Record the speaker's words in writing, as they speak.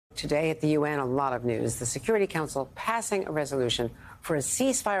Today at the UN, a lot of news. The Security Council passing a resolution for a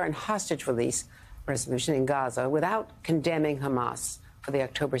ceasefire and hostage release resolution in Gaza without condemning Hamas for the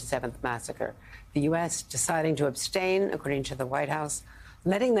October 7th massacre. The U.S. deciding to abstain, according to the White House,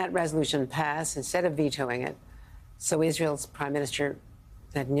 letting that resolution pass instead of vetoing it. So Israel's Prime Minister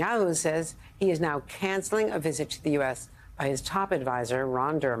Netanyahu says he is now canceling a visit to the U.S. by his top advisor,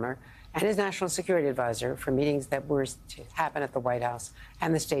 Ron Dermer, and his national security advisor for meetings that were to happen at the White House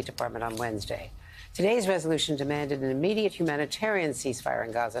and the State Department on Wednesday. Today's resolution demanded an immediate humanitarian ceasefire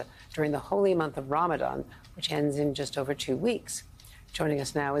in Gaza during the holy month of Ramadan, which ends in just over 2 weeks. Joining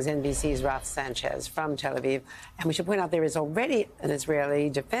us now is NBC's Raf Sanchez from Tel Aviv. And we should point out there is already an Israeli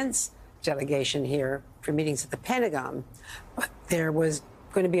defense delegation here for meetings at the Pentagon. But there was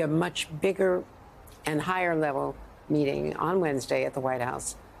going to be a much bigger and higher level meeting on Wednesday at the White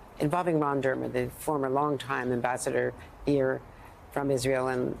House involving Ron Dermer, the former longtime ambassador here from Israel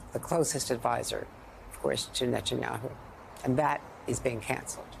and the closest advisor, of course, to Netanyahu. And that is being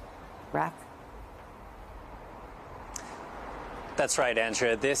canceled. Raf? That's right,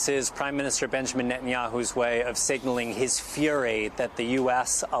 Andrea. This is Prime Minister Benjamin Netanyahu's way of signaling his fury that the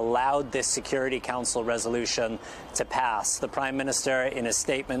U.S. allowed this Security Council resolution to pass. The Prime Minister, in a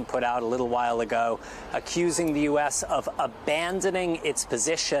statement put out a little while ago, accusing the U.S. of abandoning its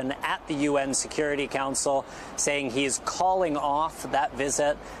position at the UN Security Council, saying he is calling off that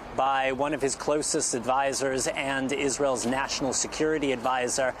visit by one of his closest advisors and Israel's national security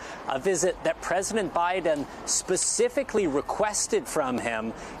advisor, a visit that President Biden specifically requested from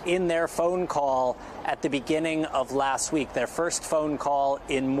him in their phone call at the beginning of last week, their first phone call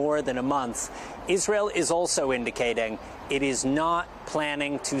in more than a month. Israel is also indicating it is not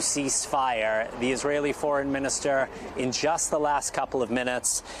planning to cease fire. The Israeli foreign minister, in just the last couple of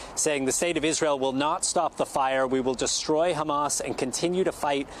minutes, saying the state of Israel will not stop the fire. We will destroy Hamas and continue to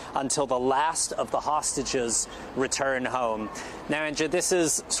fight until the last of the hostages return home. Now, Andrea, this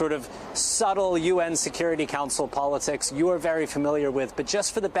is sort of subtle UN Security Council politics you are very familiar with, but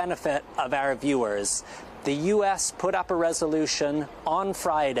just for the benefit of our viewers, the U.S. put up a resolution on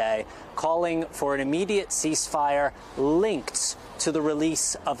Friday calling for an immediate ceasefire linked to the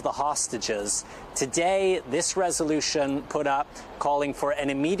release of the hostages. Today, this resolution put up calling for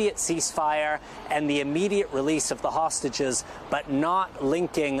an immediate ceasefire and the immediate release of the hostages, but not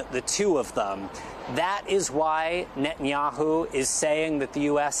linking the two of them. That is why Netanyahu is saying that the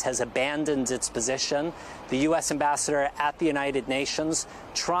U.S. has abandoned its position. The U.S. ambassador at the United Nations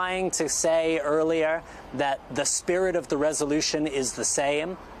trying to say earlier that the spirit of the resolution is the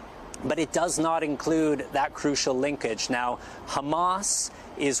same, but it does not include that crucial linkage. Now, Hamas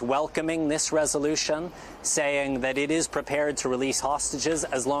is welcoming this resolution, saying that it is prepared to release hostages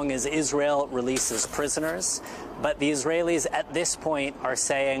as long as Israel releases prisoners. But the Israelis at this point are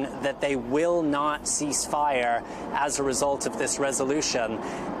saying that they will not cease fire as a result of this resolution.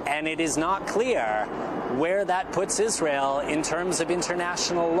 And it is not clear where that puts Israel in terms of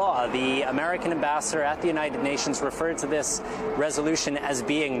international law. The American ambassador at the United Nations referred to this resolution as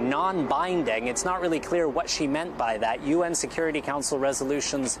being non-binding. It's not really clear what she meant by that. UN Security Council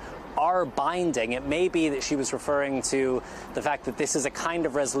resolutions are binding. It may be that she was referring to the fact that this is a kind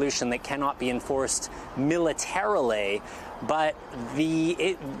of resolution that cannot be enforced militarily, but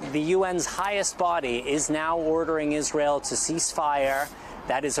the UN's highest body is now ordering Israel to cease fire.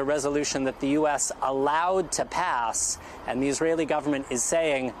 That is a resolution that the U.S. allowed to pass, and the Israeli government is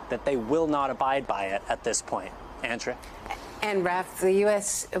saying that they will not abide by it at this point. Andrea? And, Raf, the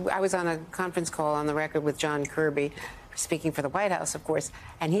U.S., I was on a conference call on the record with John Kirby, speaking for the White House, of course,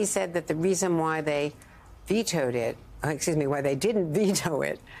 and he said that the reason why they vetoed it, why they didn't veto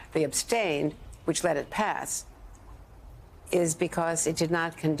it, they abstained, which let it pass, is because it did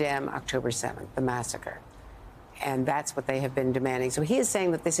not condemn October 7th, the massacre. And that's what they have been demanding. So he is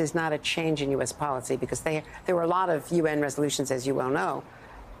saying that this is not a change in U.S. policy, because there were a lot of UN resolutions, as you well know,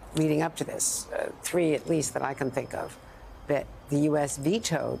 leading up to this, 3 at least that I can think of, that the U.S.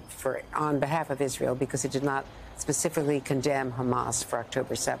 vetoed on behalf of Israel because it did not specifically condemn Hamas for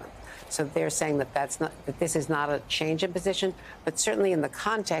October 7th. So they're saying that that this is not a change in position, but certainly in the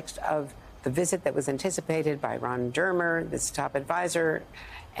context of the visit that was anticipated by Ron Dermer, this top advisor,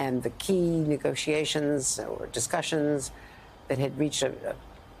 and the key negotiations or discussions that had reached a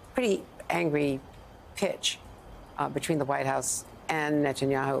pretty angry pitch between the White House and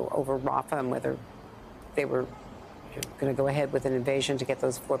Netanyahu over Rafah and whether they were going to go ahead with an invasion to get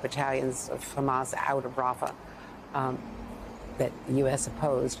those 4 battalions of Hamas out of Rafah that the U.S.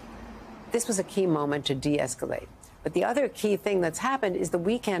 opposed. This was a key moment to de-escalate. But the other key thing that's happened is the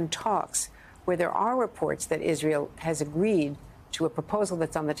weekend talks, where there are reports that Israel has agreed to a proposal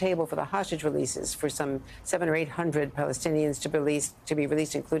that's on the table for the hostage releases for some 700 or 800 Palestinians to be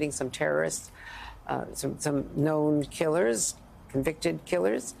released, including some terrorists, some known killers, convicted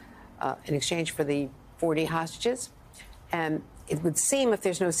killers, in exchange for the 40 hostages. And it would seem if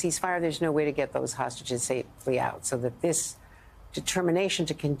there's no ceasefire, there's no way to get those hostages safely out, so that this determination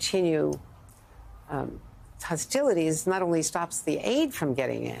to continue hostilities not only stops the aid from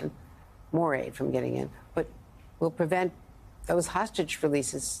getting in, more aid from getting in, but will prevent those hostage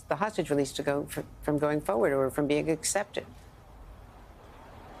releases, the hostage release from going forward or from being accepted.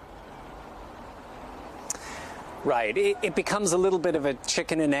 Right. It becomes a little bit of a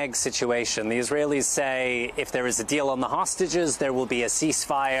chicken and egg situation. The Israelis say if there is a deal on the hostages, there will be a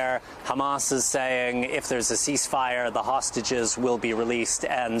ceasefire. Hamas is saying if there's a ceasefire, the hostages will be released.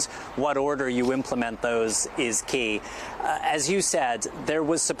 And what order you implement those is key. As you said, there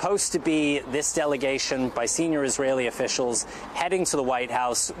was supposed to be this delegation by senior Israeli officials heading to the White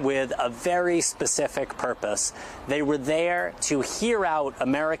House with a very specific purpose. They were there to hear out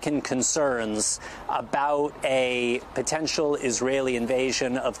American concerns about a potential Israeli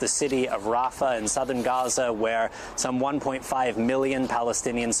invasion of the city of Rafah in southern Gaza, where some 1.5 million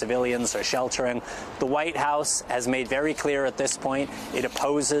Palestinian civilians are sheltering. The White House has made very clear at this point it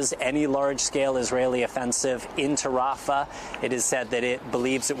opposes any large-scale Israeli offensive into Rafah. It has said that it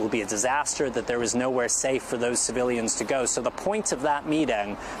believes it will be a disaster, that there is nowhere safe for those civilians to go. So the point of that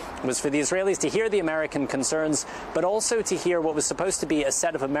meeting was for the Israelis to hear the American concerns, but also to hear what was supposed to be a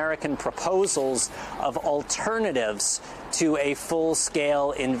set of American proposals of alternatives to a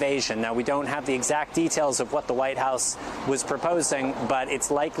full-scale invasion. Now, we don't have the exact details of what the White House was proposing, but it's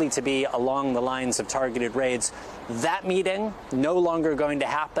likely to be along the lines of targeted raids. That meeting no longer going to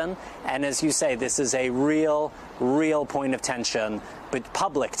happen. And as you say, this is a real point of tension, but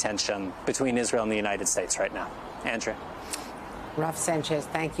public tension between Israel and the United States right now. Andrea. Raf Sanchez,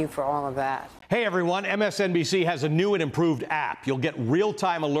 thank you for all of that. Hey, everyone. MSNBC has a new and improved app. You'll get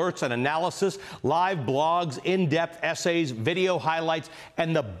real-time alerts and analysis, live blogs, in-depth essays, video highlights,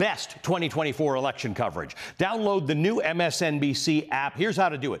 and the best 2024 election coverage. Download the new MSNBC app. Here's how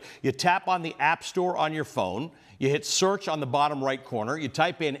to do it. You tap on the App Store on your phone. You hit search on the bottom right corner. You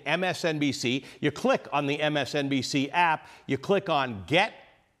type in MSNBC. You click on the MSNBC app. You click on Get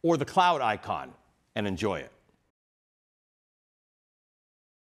or the cloud icon and enjoy it.